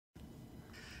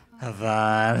A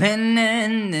violin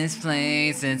in this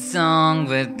place, it's sung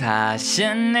with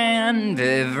passion and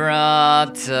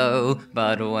vibrato.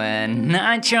 But when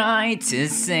I try to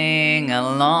sing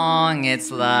along,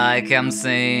 it's like I'm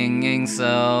singing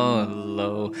so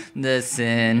low. The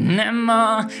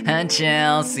cinema at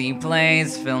Chelsea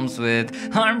plays films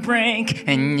with heartbreak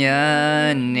and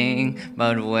yearning.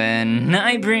 But when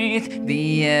I breathe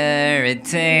the air, it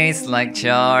tastes like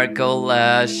charcoal,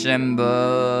 ash and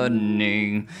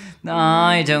burning.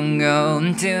 I don't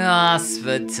go to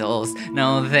hospitals,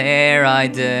 no, there I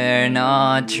dare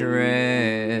not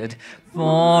tread.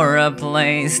 For a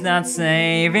place that's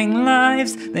saving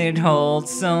lives, they'd hold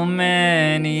so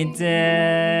many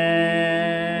dead.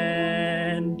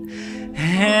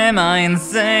 Am I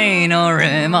insane or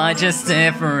am I just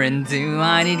different? Do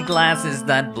I need glasses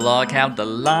that block out the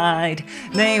light?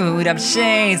 They would have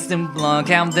shades to block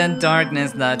out the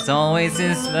darkness that always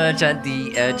is verge at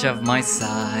the edge of my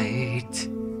sight.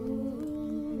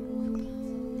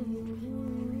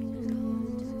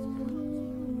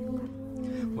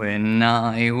 When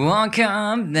I walk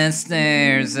up the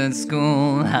stairs at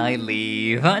school, I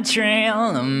leave a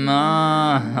trail of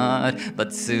mud.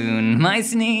 But soon my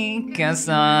sneakers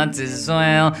start to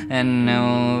swell and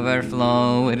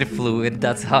overflow with fluid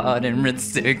that's hot and red,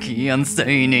 sticky, and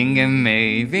staining. And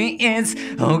maybe it's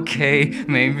okay,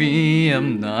 maybe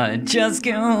I'm not just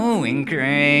going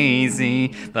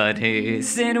crazy. But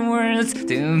is it worth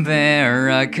to bear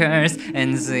a curse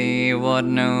and see what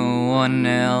no one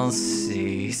else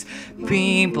sees?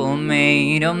 People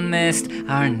made of mist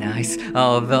are nice,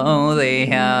 although they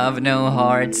have no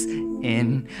hearts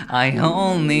in. I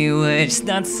only wish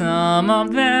that some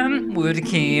of them would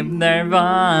keep their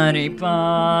body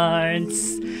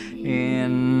parts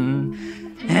in.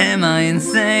 Am I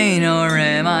insane or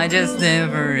am I just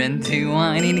different? Do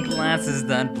I need glasses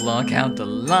that block out the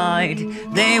light?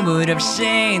 They would have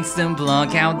shades to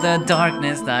block out the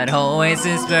darkness that always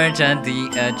is verge at the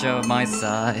edge of my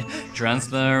sight.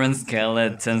 Transparent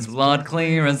skeletons, blood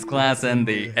clear as glass, and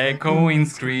the echoing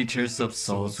screeches of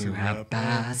souls who have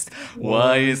passed.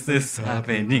 Why is this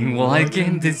happening? Why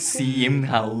can't it seem?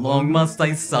 How long must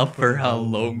I suffer? How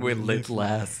long will it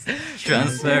last?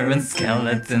 Transparent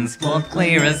skeletons, blood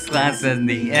clear as glass, and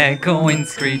the echoing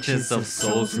screeches of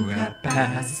souls who have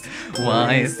passed.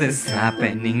 Why is this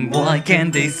happening? Why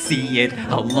can't they see it?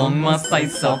 How long must I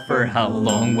suffer? How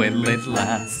long will it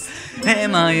last?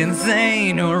 Am I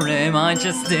insane or am I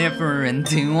just different?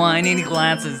 Do I need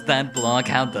glasses that block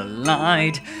out the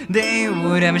light? They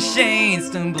would have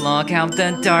shades to block out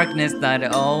the darkness that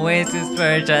always is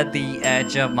verge at the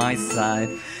edge of my sight.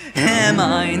 Am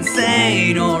I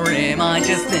insane or am I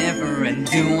just different?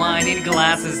 Do I need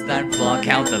glasses that block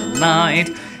out the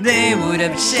light? They would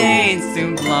have shades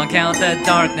to block out the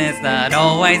darkness that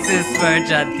always is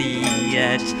verge at the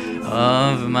edge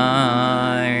of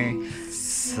my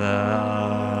sight.